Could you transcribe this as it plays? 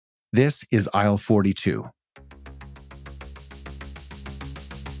This is aisle 42.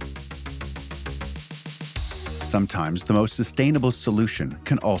 Sometimes the most sustainable solution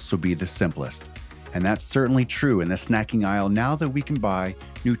can also be the simplest. And that's certainly true in the snacking aisle now that we can buy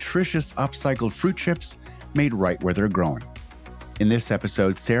nutritious upcycled fruit chips made right where they're growing. In this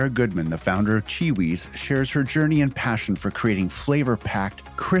episode, Sarah Goodman, the founder of Chiwis, shares her journey and passion for creating flavor-packed,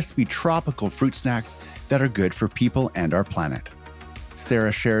 crispy, tropical fruit snacks that are good for people and our planet.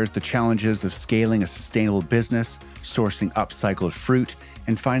 Sarah shares the challenges of scaling a sustainable business, sourcing upcycled fruit,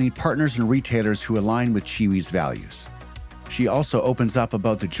 and finding partners and retailers who align with Chiwis' values. She also opens up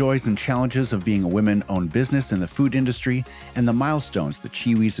about the joys and challenges of being a women-owned business in the food industry and the milestones that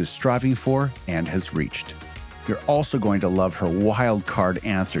Chiwis is striving for and has reached. You're also going to love her wildcard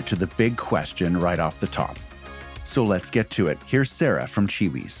answer to the big question right off the top. So let's get to it. Here's Sarah from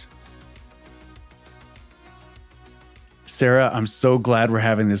Chiwis. Sarah, I'm so glad we're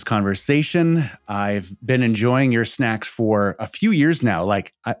having this conversation. I've been enjoying your snacks for a few years now. I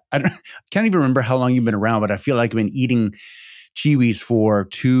can't even remember how long you've been around, but I feel like I've been eating Chiwis for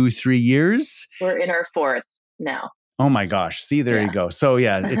 2-3 years. We're in our fourth now. Oh my gosh. See, there you go. So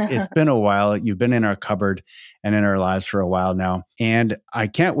yeah, it's been a while. You've been in our cupboard and in our lives for a while now. And I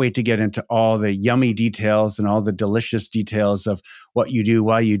can't wait to get into all the yummy details and all the delicious details of what you do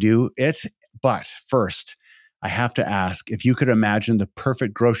while you do it. But first, I have to ask, if you could imagine the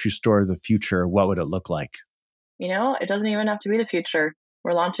perfect grocery store of the future, what would it look like? It doesn't even have to be the future.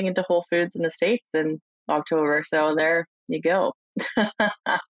 We're launching into Whole Foods in the States in October. So there you go.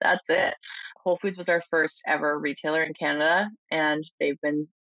 That's it. Whole Foods was our first ever retailer in Canada, and they've been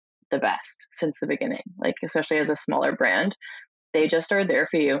the best since the beginning, especially as a smaller brand. They just are there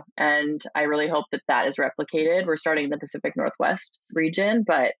for you. And I really hope that that is replicated. We're starting in the Pacific Northwest region,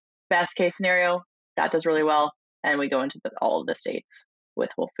 but best case scenario, that does really well. And we go into all of the states with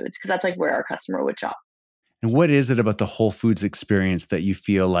Whole Foods because that's where our customer would shop. And what is it about the Whole Foods experience that you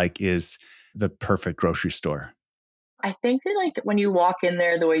feel like is the perfect grocery store? I think that when you walk in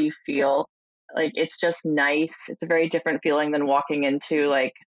there, the way you feel, it's just nice. It's a very different feeling than walking into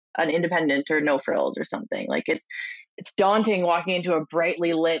an independent or No Frills or something. It's daunting walking into a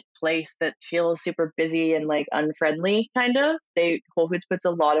brightly lit place that feels super busy and unfriendly kind of. Whole Foods puts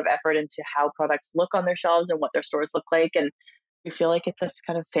a lot of effort into how products look on their shelves and what their stores look like. And you feel like it's a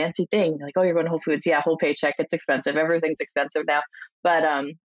kind of fancy thing. Oh, you're going to Whole Foods. Yeah, whole paycheck. It's expensive. Everything's expensive now. But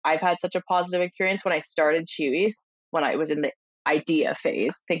I've had such a positive experience when I started Chiwis, when I was in the idea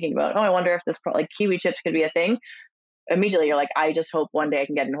phase, thinking about, I wonder if this kiwi chips could be a thing. Immediately, you're I just hope one day I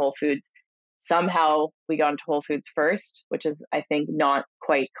can get in Whole Foods. Somehow we got into Whole Foods first, which is, I think, not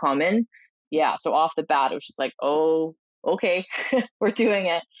quite common. Yeah, so off the bat, it was just oh, okay, we're doing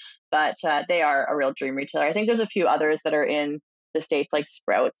it. But they are a real dream retailer. I think there's a few others that are in the States, like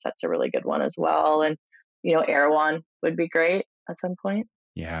Sprouts. That's a really good one as well. And, Erewhon would be great at some point.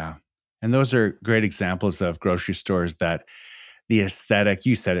 Yeah. And those are great examples of grocery stores that the aesthetic,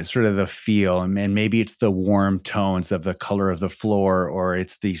 you said, it's sort of the feel, and maybe it's the warm tones of the color of the floor, or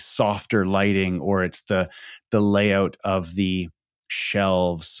it's the softer lighting, or it's the layout of the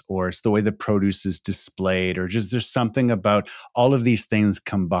shelves, or it's the way the produce is displayed, or just there's something about all of these things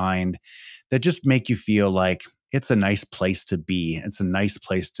combined that just make you feel like it's a nice place to be. It's a nice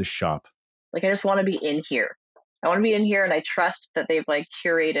place to shop. I just want to be in here. I want to be in here, and I trust that they've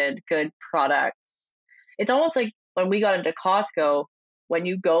curated good products. It's almost like when we got into Costco, when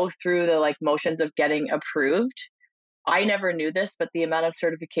you go through the motions of getting approved, I never knew this, but the amount of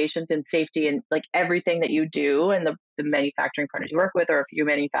certifications and safety and everything that you do and the manufacturing partners you work with, or if you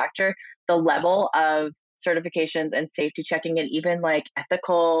manufacture, the level of certifications and safety checking and even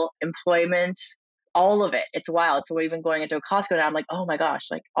ethical employment, all of it. It's wild. So even going into a Costco now, I'm oh my gosh,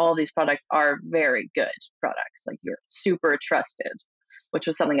 all of these products are very good products. You're super trusted, which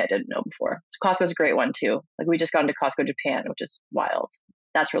was something I didn't know before. So Costco's a great one too. We just got into Costco Japan, which is wild.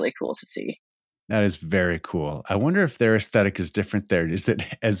 That's really cool to see. That is very cool. I wonder if their aesthetic is different there. Is it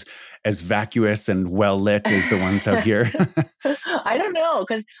as vacuous and well lit as the ones out here? I don't know,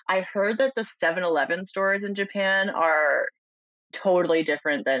 because I heard that the 7-Eleven stores in Japan are totally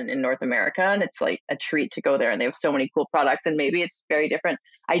different than in North America, and it's a treat to go there, and they have so many cool products, and maybe it's very different.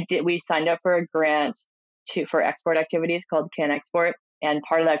 We signed up for a grant for export activities called Can Export, and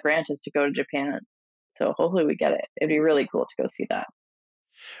part of that grant is to go to Japan. So hopefully we get it. It'd be really cool to go see that.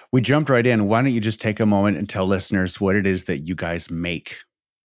 We jumped right in. Why don't you just take a moment and tell listeners what it is that you guys make?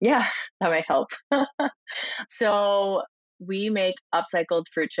 Yeah, that might help. So we make upcycled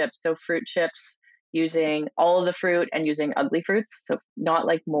fruit chips. So fruit chips using all of the fruit and using ugly fruits. So not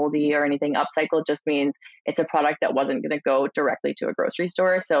like moldy or anything. Upcycled just means it's a product that wasn't going to go directly to a grocery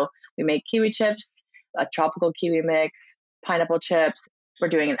store. So we make kiwi chips, a tropical kiwi mix, pineapple chips. We're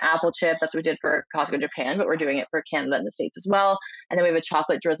doing an apple chip. That's what we did for Costco Japan, but we're doing it for Canada and the States as well. And then we have a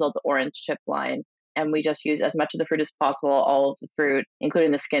chocolate drizzled orange chip line. And we just use as much of the fruit as possible, all of the fruit,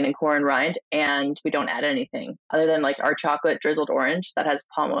 including the skin and core and rind. And we don't add anything other than like our chocolate drizzled orange that has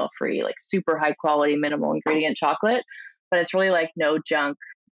palm oil free, like super high quality, minimal ingredient chocolate. But it's really like no junk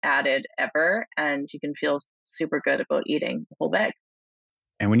added ever. And you can feel super good about eating the whole bag.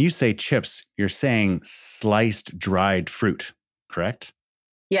 And when you say chips, you're saying sliced dried fruit, correct?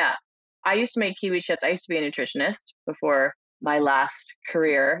 Yeah. I used to make kiwi chips. I used to be a nutritionist before my last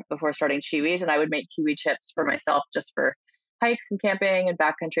career, before starting Chiwis, and I would make kiwi chips for myself just for hikes and camping and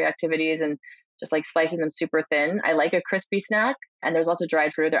backcountry activities, and just like slicing them super thin. I like a crispy snack, and there's lots of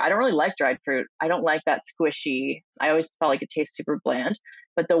dried fruit there. I don't really like dried fruit. I don't like that squishy. I always felt like it tastes super bland.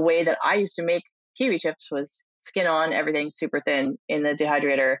 But the way that I used to make kiwi chips was skin on, everything super thin in the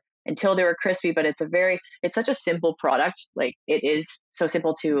dehydrator until they were crispy. But it's such a simple product. Like it is so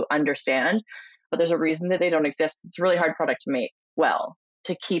simple to understand, but there's a reason that they don't exist. It's a really hard product to make well.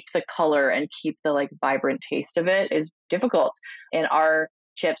 To keep the color and keep the like vibrant taste of it is difficult. And our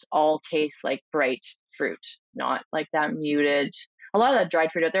chips all taste like bright fruit, not like that muted. A lot of that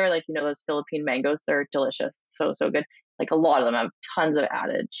dried fruit out there, like, those Philippine mangoes, they're delicious. So, so good. Like a lot of them have tons of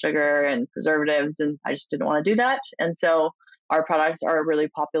added sugar and preservatives, and I just didn't want to do that. And so our products are really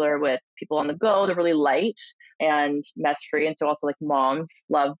popular with people on the go. They're really light and mess free. And so also like moms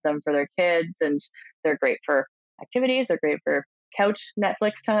love them for their kids, and they're great for activities. They're great for couch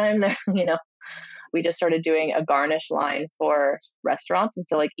Netflix time. We just started doing a garnish line for restaurants. And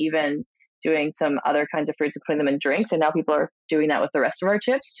so like even doing some other kinds of fruits and putting them in drinks. And now people are doing that with the rest of our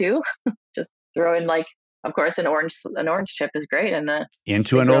chips too. Just throw in like, of course, an orange chip is great. And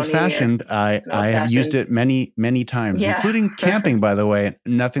into an old fashioned. I have used it many, many times, yeah. Including camping, by the way.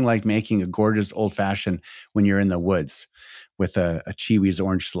 Nothing like making a gorgeous old fashioned when you're in the woods with a Chiwis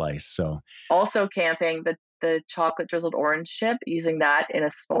orange slice. So also camping, the chocolate drizzled orange chip, using that in a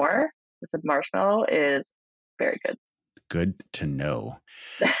s'more with a marshmallow is very good. Good to know.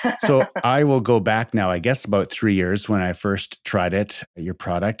 So I will go back now, I guess about 3 years when I first tried it, your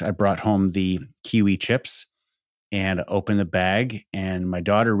product. I brought home the kiwi chips and opened the bag, and my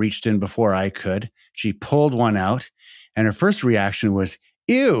daughter reached in before I could. She pulled one out, and her first reaction was,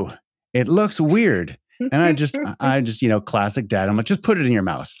 "Ew, it looks weird." And I just, classic dad. I'm like, just put it in your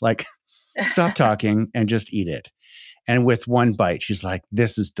mouth. Like, stop talking and just eat it. And with one bite, she's like,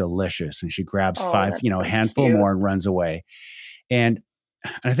 "This is delicious." And she grabs five, a handful more and runs away. And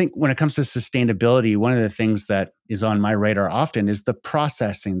I think when it comes to sustainability, one of the things that is on my radar often is the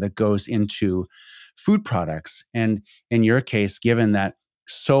processing that goes into food products. And in your case, given that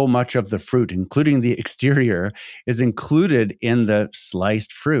so much of the fruit, including the exterior, is included in the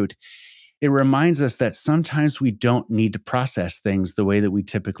sliced fruit, it reminds us that sometimes we don't need to process things the way that we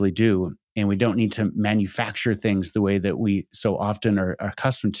typically do. And we don't need to manufacture things the way that we so often are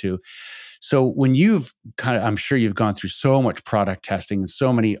accustomed to. So when I'm sure you've gone through so much product testing and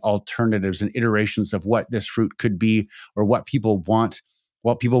so many alternatives and iterations of what this fruit could be or what people want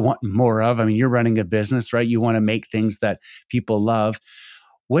more of. I mean, you're running a business, right? You want to make things that people love.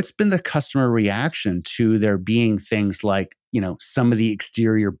 What's been the customer reaction to there being things like, some of the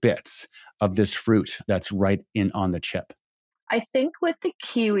exterior bits of this fruit that's right in on the chip? I think with the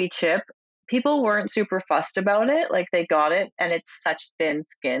kiwi chip, people weren't super fussed about it. Like they got it and it's such thin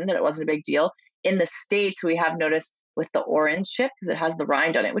skin that it wasn't a big deal. In the States, we have noticed with the orange chip, because it has the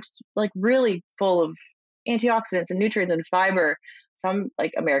rind on it, which is like really full of antioxidants and nutrients and fiber. Some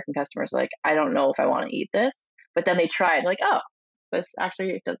like American customers are like, I don't know if I want to eat this. But then they try it like, oh, this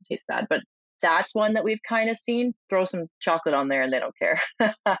actually it doesn't taste bad. But that's one that we've kind of seen. Throw some chocolate on there and they don't care.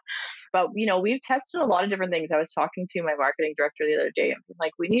 But, we've tested a lot of different things. I was talking to my marketing director the other day. I'm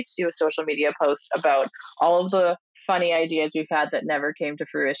like, we need to do a social media post about all of the funny ideas we've had that never came to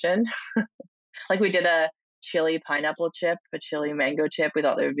fruition. Like we did a chili pineapple chip, a chili mango chip. We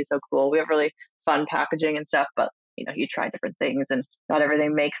thought that would be so cool. We have really fun packaging and stuff, but you try different things and not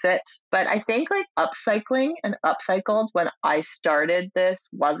everything makes it. But I think like upcycling and upcycled when I started this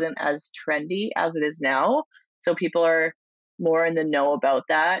wasn't as trendy as it is now. So people are more in the know about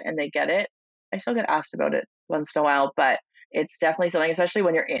that and they get it. I still get asked about it once in a while, but it's definitely something, especially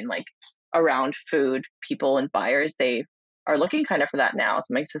when you're in like around food, people and buyers, they are looking kind of for that now,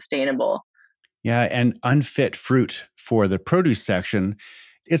 something sustainable. Yeah, and unfit fruit for the produce section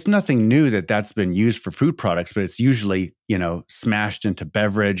It's nothing new that that's been used for food products, but it's usually, smashed into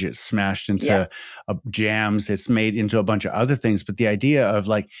beverage, it's smashed Yeah. into jams, it's made into a bunch of other things. But the idea of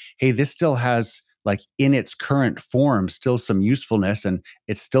like, hey, this still has like in its current form, still some usefulness and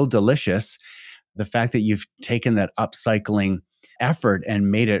it's still delicious. The fact that you've taken that upcycling effort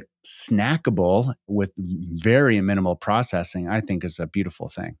and made it snackable with very minimal processing, I think is a beautiful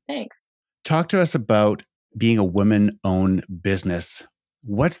thing. Thanks. Talk to us about being a women-owned business.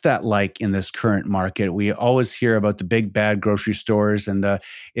 What's that like in this current market? We always hear about the big bad grocery stores and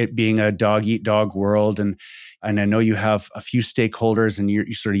it being a dog eat dog world, and I know you have a few stakeholders, and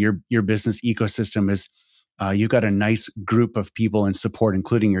your business ecosystem is you've got a nice group of people in support,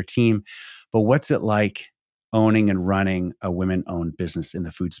 including your team. But what's it like owning and running a women-owned business in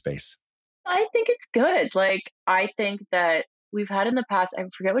the food space? I think it's good. Like, I think that we've had in the past, I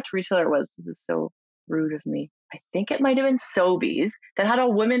forget which retailer it was. This is so rude of me. I think it might have been Sobeys that had a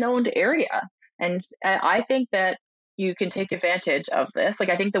women owned area. And I think that you can take advantage of this. Like,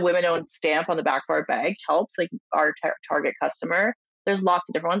 I think the women owned stamp on the back of our bag helps, like, our target customer. There's lots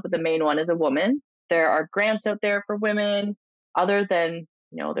of different ones, but the main one is a woman. There are grants out there for women, other than,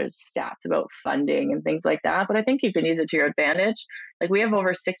 there's stats about funding and things like that. But I think you can use it to your advantage. Like, we have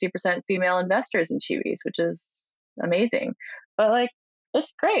over 60% female investors in Chiwis, which is amazing. But like,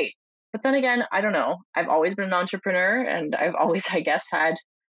 it's great. But then again, I don't know. I've always been an entrepreneur and I've always, I guess, had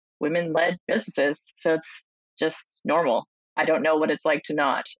women led businesses. So it's just normal. I don't know what it's like to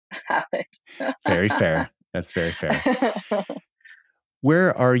not have it. Very fair. That's very fair.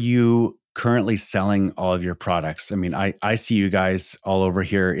 Where are you currently selling all of your products? I mean, I see you guys all over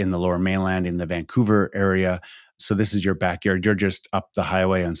here in the Lower Mainland, in the Vancouver area. So this is your backyard. You're just up the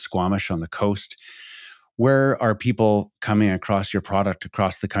highway on Squamish on the coast. Where are people coming across your product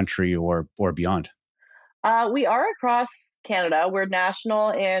across the country or beyond? We are across Canada. We're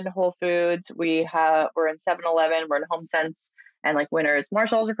national in Whole Foods. We're in 7-Eleven. We're in HomeSense and like Winners,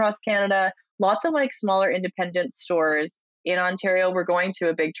 Marshalls across Canada. Lots of like smaller independent stores in Ontario. We're going to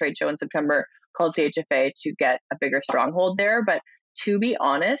a big trade show in September called CHFA to get a bigger stronghold there. But to be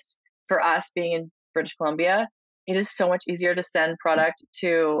honest, for us being in British Columbia, it is so much easier to send product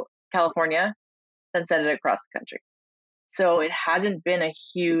to California than send it across the country. So it hasn't been a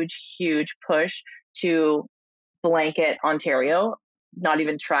huge push to blanket Ontario, not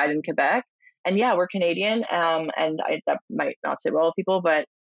even tried in Quebec. And yeah, we're Canadian, and that might not sit well with people, but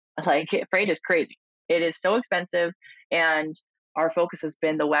like, freight is crazy. It is so expensive, and our focus has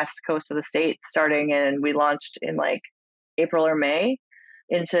been the west coast of the states. We launched in like April or May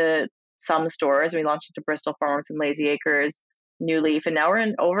into some stores. We launched into Bristol Farms and Lazy Acres, New Leaf, and now we're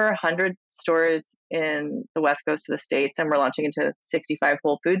in over 100 stores in the west coast of the states, and we're launching into 65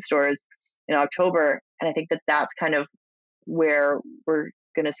 Whole Food stores in October. And I think that that's kind of where we're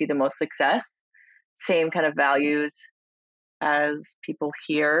going to see the most success. Same kind of values as people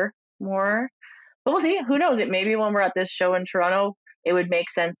here more. But we'll see. Who knows? It maybe when we're at this show in Toronto, it would make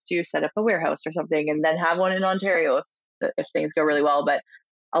sense to set up a warehouse or something and then have one in Ontario if things go really well. But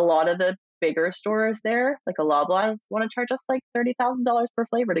a lot of the bigger stores there, like a Loblaws, want to charge us like $30,000 per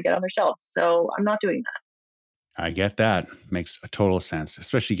flavor to get on their shelves. So I'm not doing that. I get that. Makes a total sense,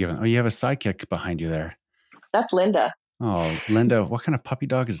 especially given, you have a sidekick behind you there. That's Linda. Oh, Linda, what kind of puppy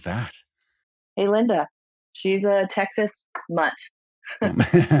dog is that? Hey, Linda. She's a Texas mutt.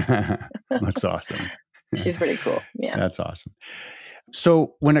 Looks awesome. She's pretty cool. Yeah. That's awesome.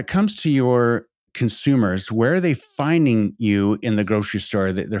 So when it comes to your consumers, where are they finding you in the grocery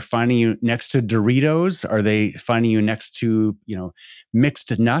store? They're finding you next to Doritos? Are they finding you next to,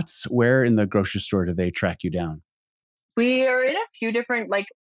 mixed nuts? Where in the grocery store do they track you down? We are in a few different, like,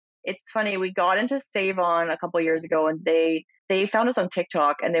 it's funny. We got into Save On a couple of years ago, and they found us on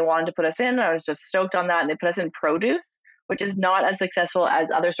TikTok and they wanted to put us in. I was just stoked on that. And they put us in produce, which is not as successful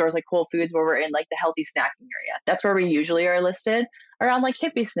as other stores like Whole Foods, where we're in like the healthy snacking area. That's where we usually are listed, around like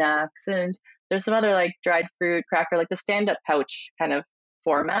hippie snacks. And there's some other like dried fruit, cracker, like the stand-up pouch kind of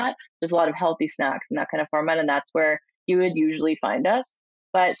format. There's a lot of healthy snacks in that kind of format. And that's where you would usually find us.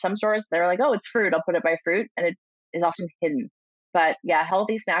 But some stores, they're like, oh, it's fruit, I'll put it by fruit. And it is often hidden. But yeah,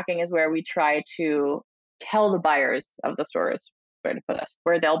 healthy snacking is where we try to tell the buyers of the stores where to put us,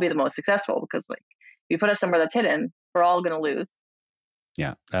 where they'll be the most successful. Because like, if you put us somewhere that's hidden, we're all going to lose.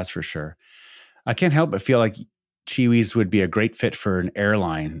 Yeah, that's for sure. I can't help but feel like Chiwis would be a great fit for an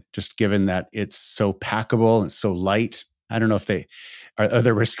airline, just given that it's so packable and so light. I don't know if are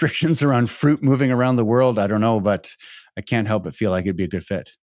there restrictions around fruit moving around the world? I don't know, but I can't help but feel like it'd be a good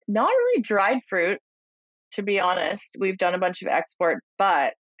fit. Not really dried fruit, to be honest. We've done a bunch of export,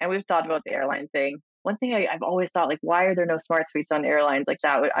 and we've thought about the airline thing. one thing I've always thought, like, why are there no smart suites on airlines? Like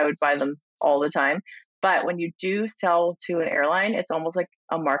that I would buy them all the time. But when you do sell to an airline, it's almost like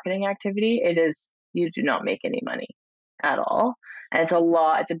a marketing activity. It is, you do not make any money at all. And it's a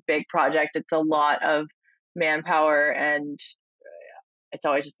lot, it's a big project. It's a lot of manpower, and it's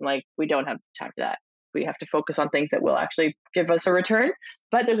always just like, we don't have time for that. We have to focus on things that will actually give us a return.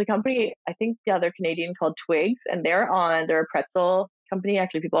 But there's a company, I think, yeah, they're Canadian, called Twigs, and they're a pretzel company.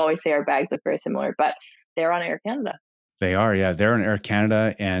 Actually, people always say our bags look very similar, but they're on Air Canada. They are, yeah. They're on Air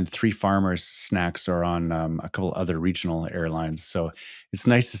Canada, and Three Farmers Snacks are on a couple other regional airlines. So it's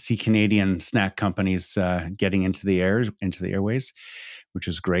nice to see Canadian snack companies getting into the airways, which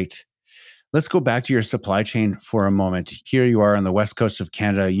is great. Let's go back to your supply chain for a moment. Here you are on the west coast of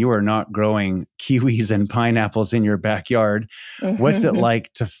Canada. You are not growing kiwis and pineapples in your backyard. What's it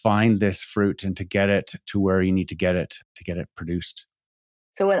like to find this fruit and to get it to where you need to get it produced?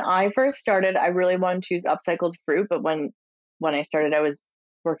 So when I first started, I really wanted to use upcycled fruit, but when I started, I was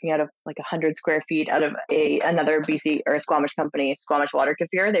working out of like 100 square feet out of another BC or Squamish company, Squamish Water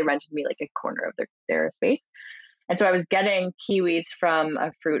Kefir. They rented me like a corner of their space. And so I was getting kiwis from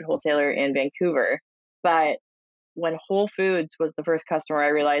a fruit wholesaler in Vancouver. But when Whole Foods was the first customer, I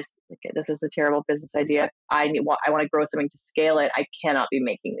realized, okay, this is a terrible business idea. I want to grow something to scale it. I cannot be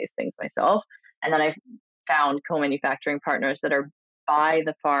making these things myself. And then I found co-manufacturing partners that are by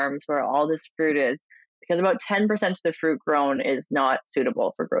the farms where all this fruit is, because about 10% of the fruit grown is not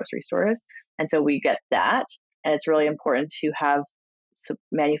suitable for grocery stores. And so we get that. And it's really important to have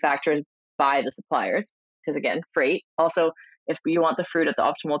manufacturers buy the suppliers, because again, freight. Also, if you want the fruit at the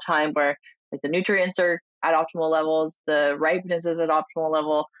optimal time where like the nutrients are at optimal levels, the ripeness is at optimal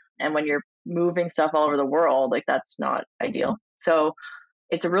level, and when you're moving stuff all over the world, like that's not ideal. So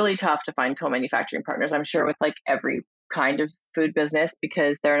it's really tough to find co-manufacturing partners, I'm sure, with like every kind of food business,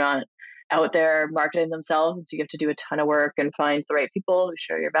 because they're not out there marketing themselves. And so you have to do a ton of work and find the right people who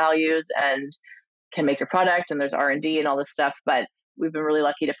share your values and can make your product. And there's R&D and all this stuff. But we've been really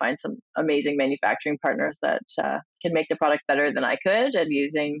lucky to find some amazing manufacturing partners that can make the product better than I could, and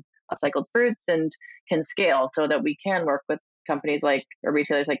using upcycled fruits, and can scale so that we can work with companies like, or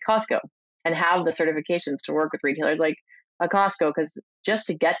retailers like Costco, and have the certifications to work with retailers like a Costco, because just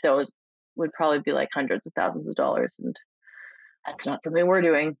to get those would probably be like hundreds of thousands of dollars. And that's not something we're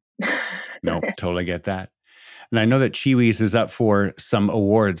doing. No, totally get that. And I know that Chiwis is up for some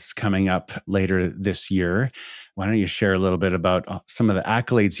awards coming up later this year. Why don't you share a little bit about some of the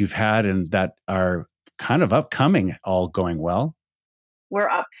accolades you've had and that are kind of upcoming, all going well? We're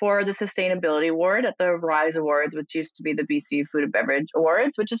up for the Sustainability Award at the Rise Awards, which used to be the BC Food and Beverage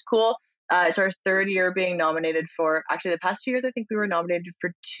Awards, which is cool. It's our third year being nominated for, actually the past 2 years, I think we were nominated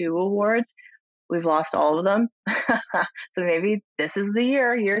for 2 awards. We've lost all of them. So maybe this is the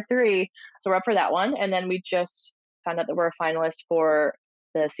year 3. So we're up for that one. And then we just found out that we're a finalist for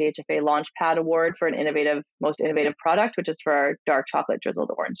the CHFA Launchpad Award for most innovative product, which is for our dark chocolate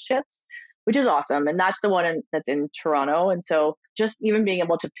drizzled orange chips, which is awesome. And that's the one that's in Toronto. And so just even being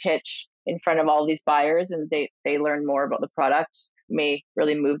able to pitch in front of all these buyers, and they learn more about the product, may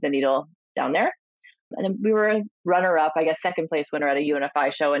really move the needle down there. And then we were a runner-up, I guess, second place winner at a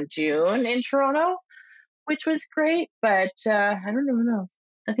UNFI show in June in Toronto, which was great. But I don't know what else.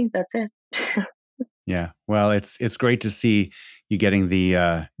 I think that's it. Yeah, well, it's great to see you getting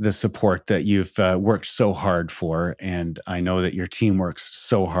the support that you've worked so hard for, and I know that your team works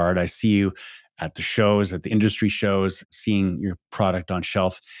so hard. I see you at the shows, at the industry shows, seeing your product on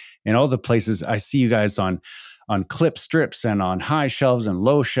shelf, and all the places. I see you guys on clip strips and on high shelves and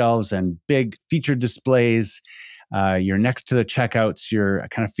low shelves and big featured displays. You're next to the checkouts. I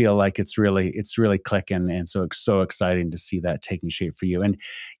kind of feel like it's really clicking, and so it's so exciting to see that taking shape for you. And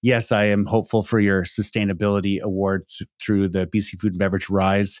yes, I am hopeful for your sustainability awards through the BC Food and Beverage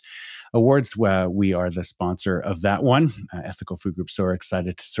Rise Awards. We are the sponsor of that one, Ethical Food Group. So we're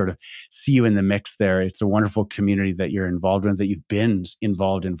excited to sort of see you in the mix there. It's a wonderful community that you're involved in, that you've been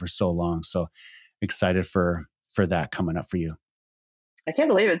involved in for so long. So excited for that coming up for you. I can't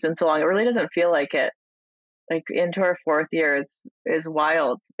believe it's been so long. It really doesn't feel like it. Like into our 4th year is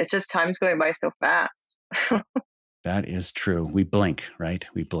wild. It's just time's going by so fast. That is true. We blink, right?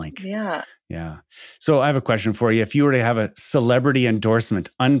 We blink. Yeah. Yeah. So I have a question for you. If you were to have a celebrity endorsement,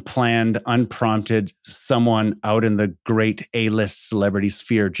 unplanned, unprompted, someone out in the great A-list celebrity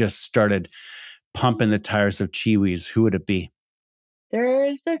sphere just started pumping the tires of Chiwis, who would it be?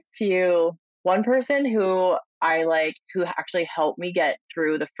 There's a few. One person who I like, who actually helped me get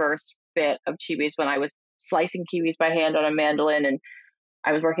through the first bit of Chiwis when I was slicing kiwis by hand on a mandolin, and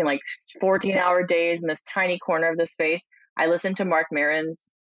I was working like 14-hour days in this tiny corner of the space. I listened to Mark Maron's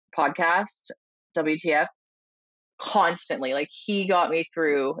podcast WTF constantly. Like he got me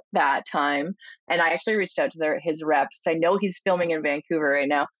through that time. And I actually reached out to his reps. I know he's filming in Vancouver right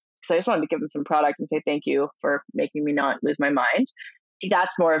now. So I just wanted to give him some product and say thank you for making me not lose my mind.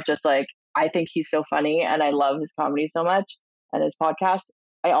 That's more of just like, I think he's so funny and I love his comedy so much and his podcast.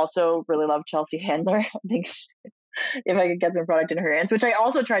 I also really love Chelsea Handler. I think if I could get some product in her hands, which I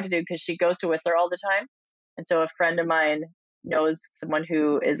also tried to do because she goes to Whistler all the time. And so a friend of mine knows someone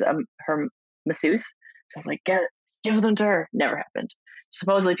who is her masseuse. So I was like, give them to her. Never happened.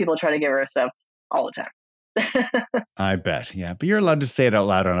 Supposedly people try to give her stuff all the time. I bet. Yeah. But you're allowed to say it out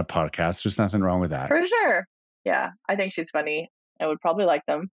loud on a podcast. There's nothing wrong with that. For sure. Yeah. I think she's funny. I would probably like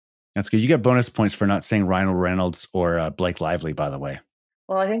them. That's good. You get bonus points for not saying Ryan Reynolds or Blake Lively, by the way.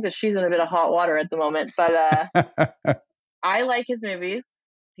 Well, I think that she's in a bit of hot water at the moment, but I like his movies.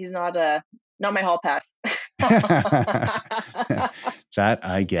 He's not my hall pass. That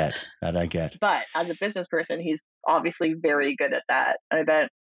I get. But as a business person, he's obviously very good at that. I bet,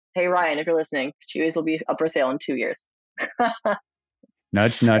 hey, Ryan, if you're listening, Chiwis will be up for sale in 2 years.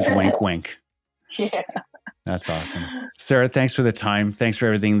 Nudge, nudge, wink, wink. Yeah. That's awesome. Sarah, thanks for the time. Thanks for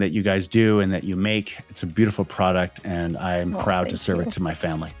everything that you guys do and that you make. It's a beautiful product, and I'm proud to serve it to my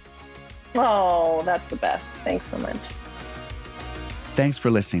family. Oh, that's the best. Thanks so much. Thanks for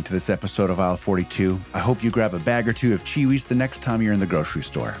listening to this episode of Aisle 42. I hope you grab a bag or two of Chiwis the next time you're in the grocery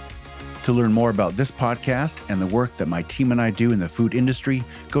store. To learn more about this podcast and the work that my team and I do in the food industry,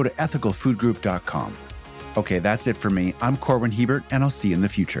 go to ethicalfoodgroup.com. Okay, that's it for me. I'm Corwin Hebert, and I'll see you in the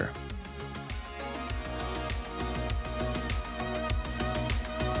future.